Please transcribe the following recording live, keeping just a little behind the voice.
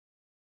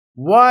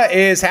What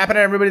is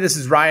happening, everybody? This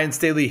is Ryan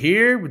Staley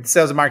here with the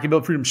Sales and Marketing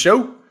Built Freedom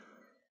Show.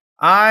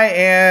 I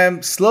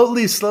am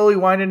slowly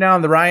winding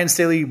down the Ryan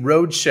Staley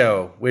Road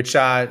Show, which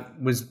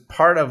was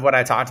part of what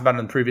I talked about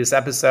in the previous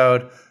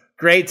episode.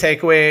 Great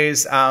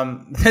takeaways.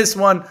 This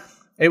one,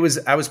 I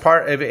was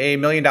part of a $1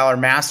 million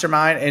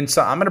mastermind, and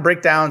so I'm going to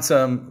break down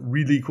some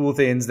really cool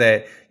things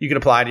that you can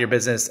apply to your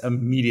business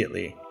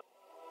immediately.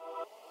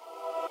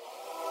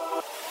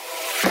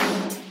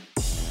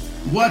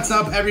 What's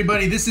up,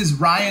 everybody? This is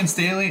Ryan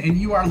Staley, and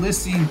you are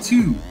listening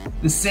to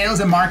the Sales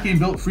and Marketing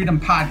Built Freedom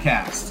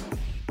podcast,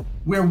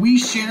 where we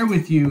share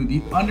with you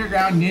the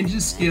underground ninja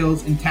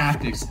skills and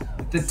tactics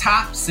that the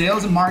top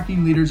sales and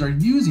marketing leaders are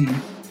using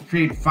to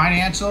create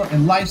financial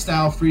and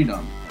lifestyle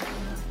freedom.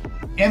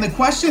 And the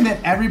question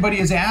that everybody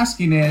is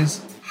asking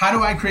is, how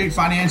do I create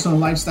financial and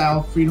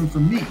lifestyle freedom for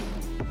me?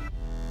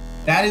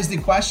 That is the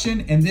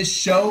question, and this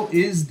show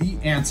is the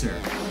answer.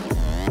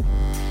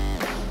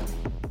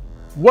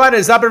 What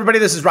is up, everybody?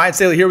 This is Ryan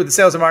Staley here with the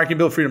Sales and Marketing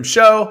Built Freedom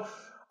Show.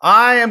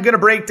 I am going to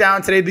break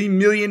down today the $1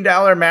 million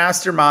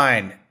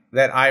mastermind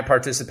that I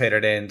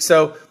participated in.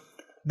 So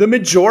the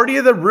majority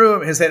of the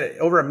room has had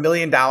over $1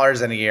 million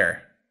in a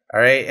year. All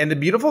right. And the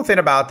beautiful thing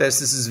about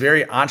this is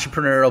very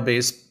entrepreneurial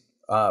based,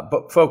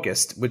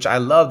 focused, which I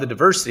love the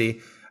diversity.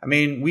 I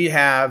mean, we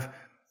have,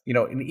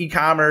 an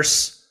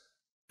e-commerce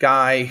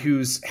guy who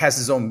has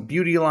his own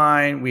beauty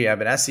line. We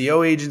have an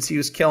SEO agency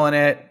who's killing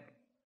it.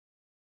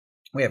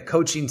 We have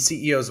coaching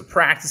CEOs of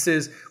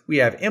practices. We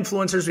have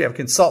influencers. We have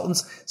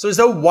consultants. So there's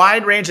a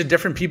wide range of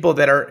different people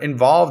that are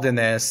involved in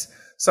this.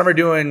 Some are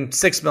doing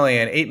 6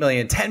 million, 8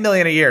 million, 10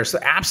 million a year. So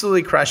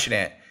absolutely crushing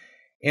it.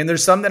 And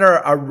there's some that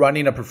are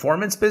running a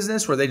performance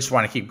business where they just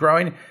want to keep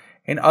growing,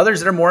 and others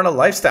that are more in a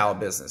lifestyle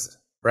business,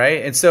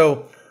 right? And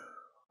so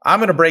I'm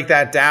going to break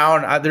that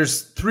down.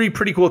 There's 3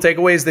 pretty cool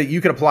takeaways that you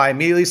can apply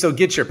immediately. So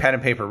get your pen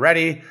and paper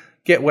ready.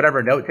 Get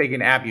whatever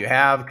note-taking app you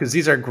have, because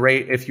these are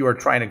great if you are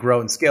trying to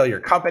grow and scale your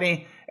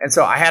company. And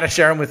so I had to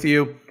share them with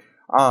you.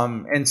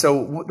 And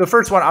so the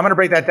first one, I'm going to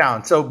break that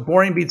down. So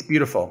boring beats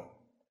beautiful.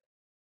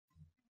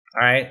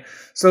 All right.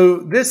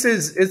 So it's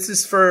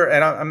just for,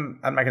 and I'm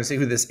not going to say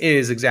who this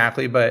is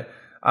exactly, but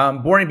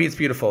boring beats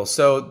beautiful.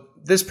 So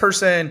this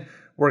person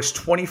works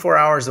 24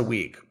 hours a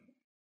week.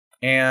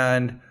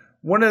 And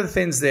one of the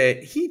things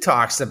that he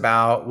talks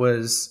about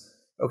was,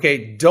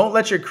 okay, don't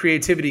let your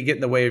creativity get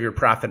in the way of your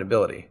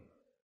profitability.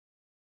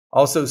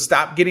 Also,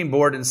 stop getting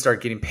bored and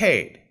start getting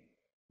paid,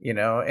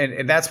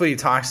 and that's what he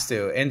talks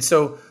to. And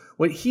so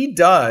what he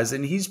does,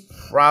 and he's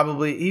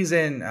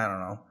in, I don't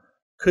know,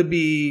 could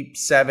be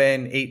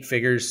 7, 8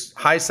 figures,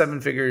 high 7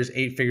 figures,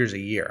 8 figures a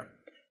year,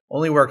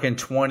 only working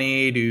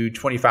 20 to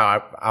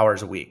 25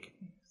 hours a week.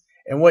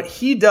 And what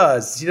he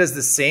does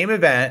the same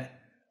event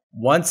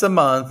once a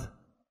month,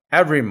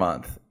 every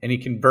month, and he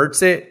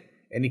converts it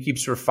and he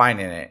keeps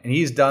refining it. And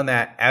he's done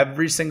that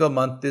every single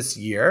month this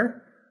year.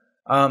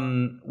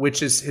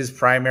 Which is his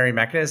primary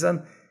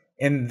mechanism.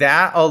 And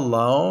that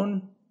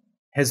alone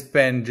has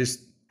been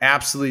just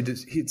absolutely,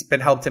 it's been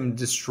helped him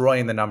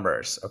destroying the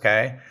numbers.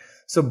 Okay.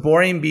 So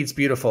boring beats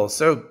beautiful.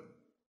 So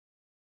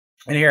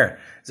in here,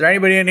 is there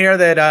anybody in here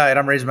that, and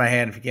I'm raising my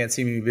hand if you can't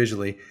see me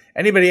visually,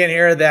 anybody in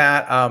here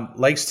that,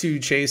 likes to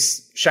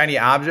chase shiny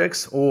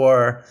objects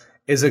or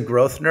is a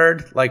growth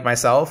nerd like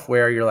myself,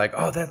 where you're like,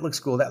 oh, that looks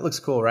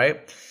cool,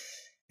 right?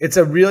 It's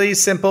a really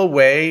simple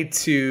way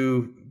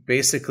to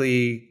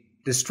basically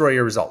destroy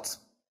your results.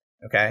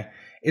 Okay.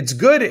 It's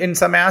good in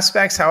some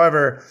aspects.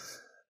 However,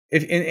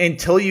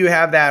 until you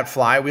have that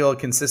flywheel of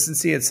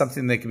consistency, it's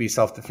something that can be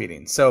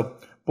self-defeating. So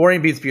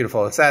boring beats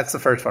beautiful. That's the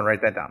first one.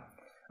 Write that down.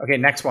 Okay.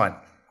 Next one.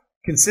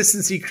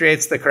 Consistency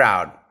creates the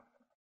crowd.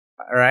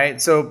 All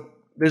right. So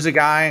there's a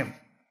guy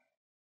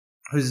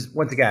who's,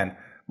 once again,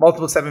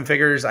 multiple 7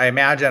 figures. I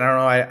imagine, I don't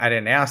know. I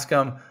didn't ask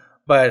him,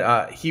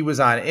 but he was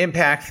on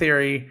Impact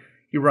Theory.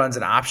 He runs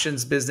an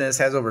options business,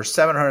 has over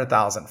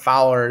 700,000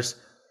 followers.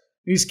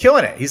 He's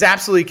killing it. He's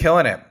absolutely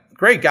killing it.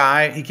 Great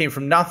guy. He came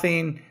from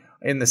nothing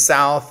in the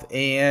South.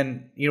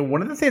 And,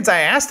 one of the things I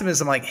asked him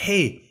is, I'm like,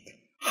 hey,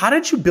 how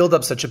did you build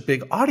up such a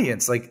big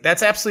audience? Like,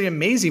 that's absolutely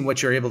amazing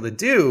what you're able to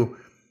do.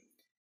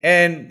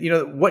 And,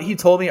 what he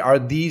told me are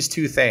these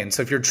 2 things.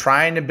 So if you're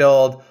trying to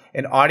build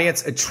an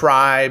audience, a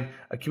tribe,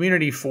 a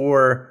community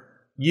for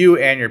you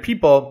and your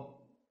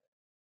people,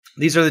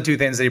 these are the 2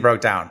 things that he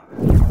broke down.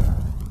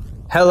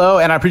 Hello,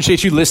 and I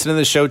appreciate you listening to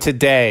the show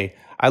today.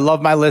 I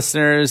love my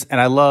listeners and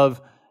I love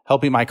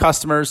helping my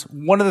customers.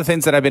 One of the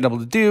things that I've been able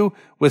to do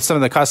with some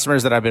of the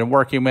customers that I've been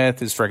working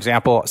with is, for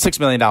example, a $6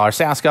 million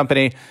SaaS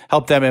company,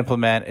 help them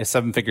implement a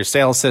 7-figure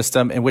sales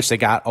system in which they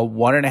got a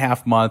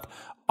 1.5 month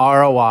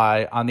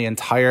ROI on the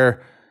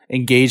entire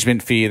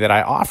engagement fee that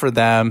I offered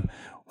them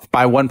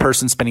by one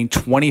person spending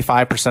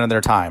 25% of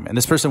their time. And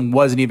this person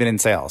wasn't even in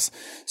sales.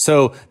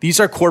 So these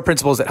are core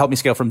principles that help me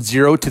scale from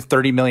 0 to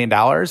 $30 million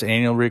in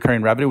annual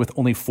recurring revenue with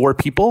only 4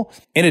 people.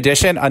 In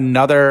addition,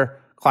 another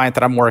client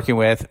that I'm working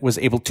with was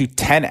able to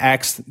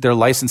 10x their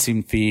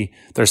licensing fee,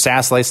 their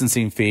SaaS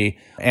licensing fee,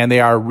 and they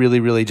are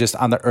really, really just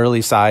on the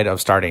early side of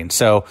starting.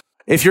 So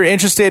if you're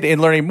interested in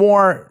learning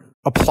more,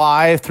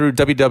 apply through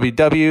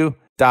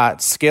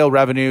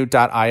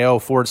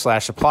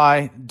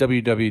www.scalerevenue.io/apply,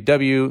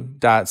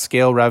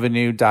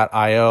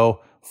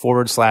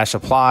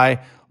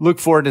 www.scalerevenue.io/apply. Look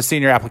forward to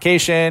seeing your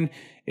application.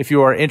 If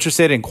you are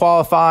interested and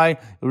qualify,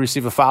 you'll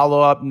receive a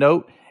follow-up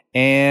note,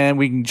 and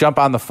we can jump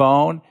on the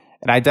phone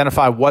and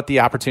identify what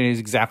the opportunity is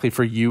exactly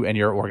for you and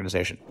your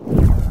organization.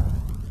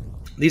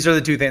 These are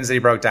the two things that he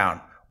broke down.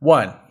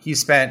 One, he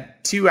spent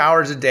 2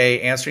 hours a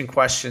day answering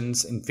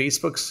questions in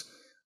Facebook's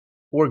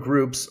or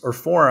groups or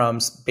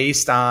forums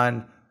based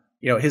on,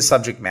 his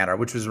subject matter,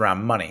 which was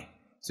around money.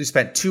 So he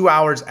spent 2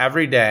 hours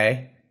every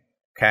day.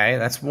 Okay,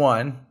 that's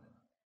one.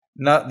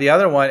 The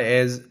other one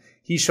is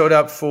he showed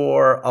up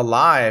for a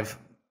live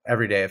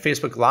every day, a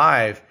Facebook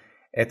Live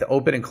at the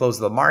open and close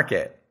of the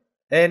market.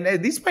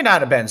 And these might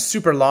not have been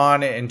super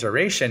long in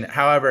duration.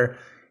 However,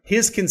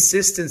 his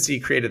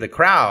consistency created the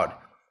crowd.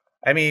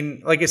 I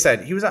mean, like I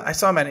said, I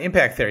saw him on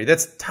Impact Theory.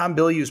 That's Tom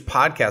Bilyeu's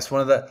podcast,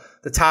 one of the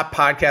top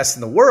podcasts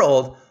in the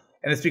world.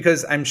 And it's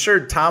because I'm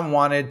sure Tom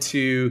wanted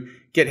to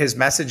get his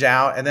message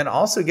out and then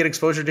also get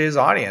exposure to his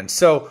audience.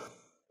 So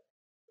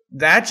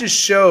that just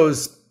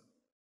shows,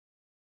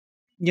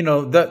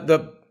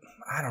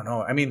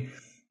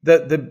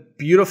 the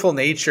beautiful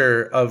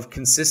nature of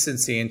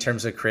consistency in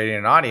terms of creating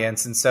an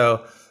audience. And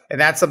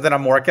that's something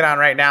I'm working on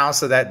right now.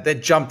 So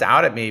that jumped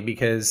out at me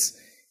because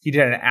he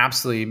did an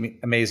absolutely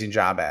amazing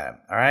job at it.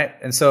 All right.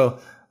 And so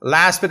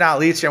last but not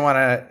least, you want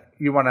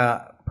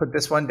to put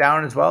this one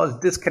down as well, is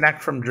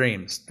disconnect from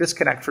dreams.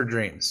 Disconnect for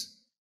dreams.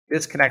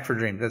 Disconnect for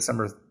dreams. That's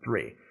number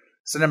 3.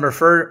 So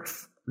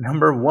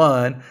number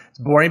 1 is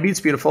boring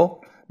beats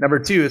beautiful. Number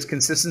 2 is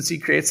consistency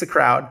creates the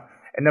crowd.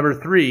 And number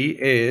 3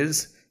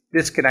 is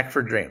disconnect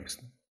for dreams.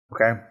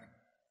 Okay.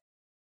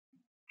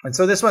 And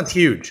so this one's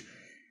huge.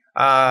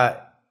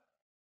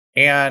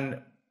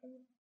 And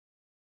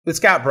this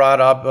got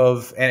brought up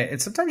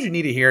and sometimes you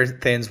need to hear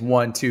things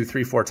 1, 2,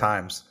 3, 4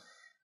 times.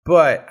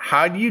 But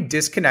how do you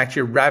disconnect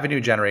your revenue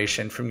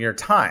generation from your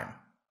time?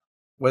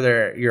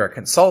 Whether you're a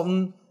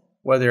consultant,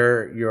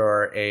 whether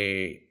you're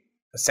a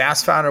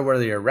SaaS founder,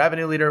 whether you're a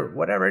revenue leader,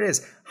 whatever it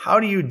is, how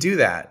do you do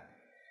that?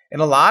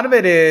 And a lot of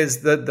it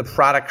is the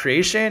product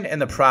creation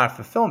and the product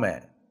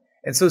fulfillment.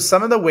 And so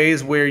some of the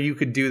ways where you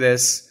could do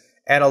this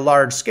at a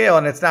large scale,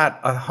 and it's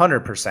not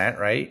 100%,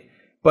 right?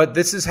 But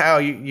this is how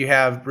you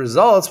have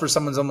results where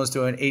someone's almost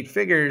doing 8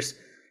 figures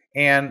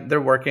and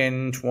they're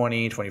working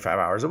 20, 25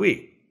 hours a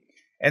week.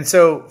 And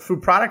so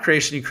through product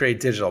creation, you create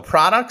digital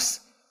products.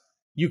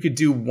 You could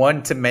do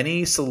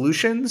one-to-many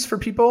solutions for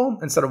people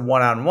instead of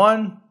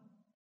one-on-one.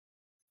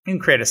 You can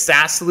create a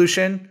SaaS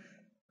solution,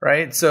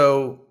 right?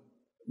 So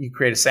you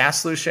create a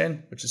SaaS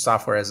solution, which is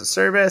software as a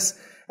service.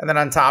 And then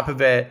on top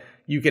of it,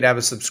 you could have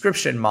a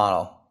subscription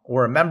model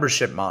or a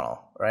membership model,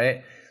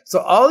 right? So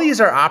all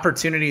these are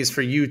opportunities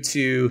for you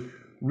to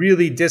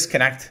really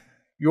disconnect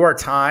your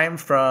time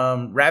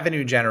from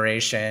revenue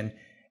generation.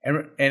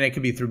 And it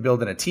can be through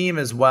building a team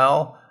as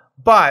well.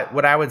 But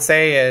what I would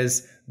say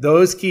is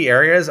those key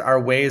areas are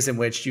ways in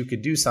which you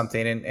could do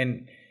something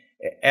and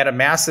at a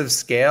massive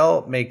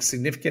scale, make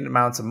significant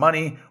amounts of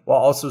money while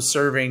also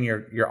serving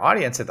your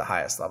audience at the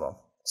highest level.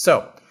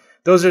 So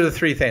those are the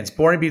 3 things.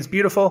 Boring beats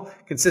beautiful,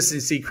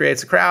 consistency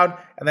creates a crowd,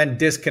 and then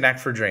disconnect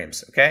for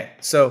dreams. Okay.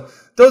 So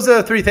those are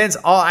the 3 things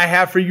all I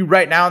have for you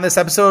right now in this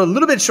episode. A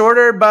little bit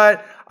shorter,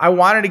 but I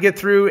wanted to get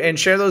through and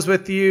share those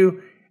with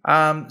you.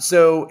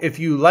 So if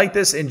you like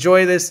this,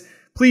 enjoy this,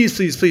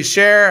 please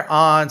share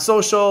on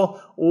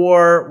social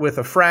or with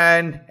a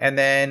friend. And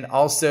then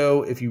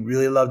also, if you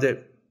really loved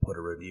it, put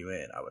a review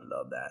in. I would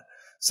love that.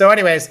 So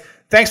anyways,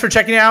 thanks for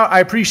checking out. I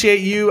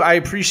appreciate you. I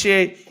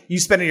appreciate you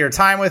spending your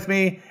time with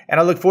me. And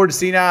I look forward to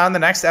seeing you on the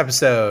next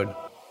episode.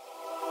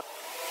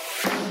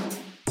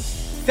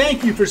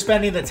 Thank you for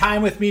spending the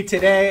time with me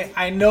today.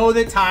 I know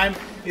that time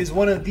is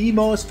one of the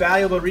most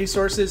valuable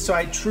resources, so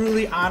I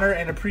truly honor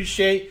and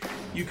appreciate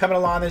you coming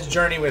along this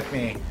journey with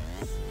me.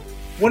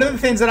 One of the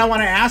things that I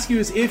want to ask you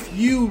is if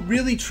you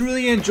really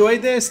truly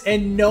enjoyed this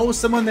and know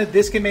someone that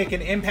this can make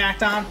an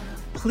impact on,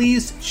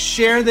 please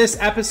share this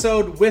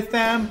episode with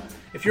them.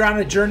 If you're on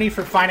a journey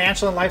for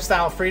financial and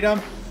lifestyle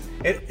freedom,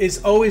 it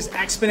is always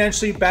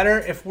exponentially better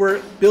if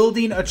we're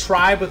building a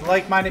tribe with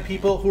like-minded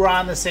people who are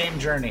on the same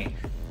journey.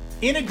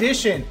 In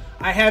addition,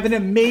 I have an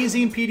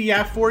amazing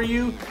PDF for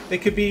you that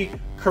could be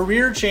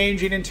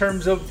career-changing in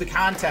terms of the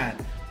content.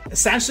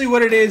 Essentially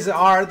what it is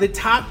are the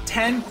top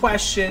 10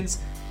 questions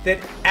that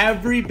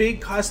every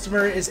big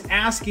customer is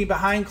asking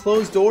behind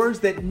closed doors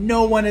that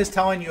no one is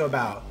telling you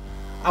about.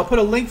 I'll put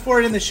a link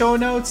for it in the show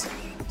notes,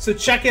 so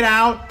check it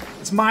out.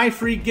 It's my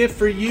free gift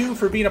for you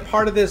for being a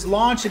part of this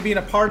launch and being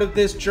a part of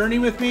this journey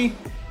with me,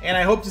 and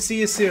I hope to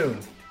see you soon.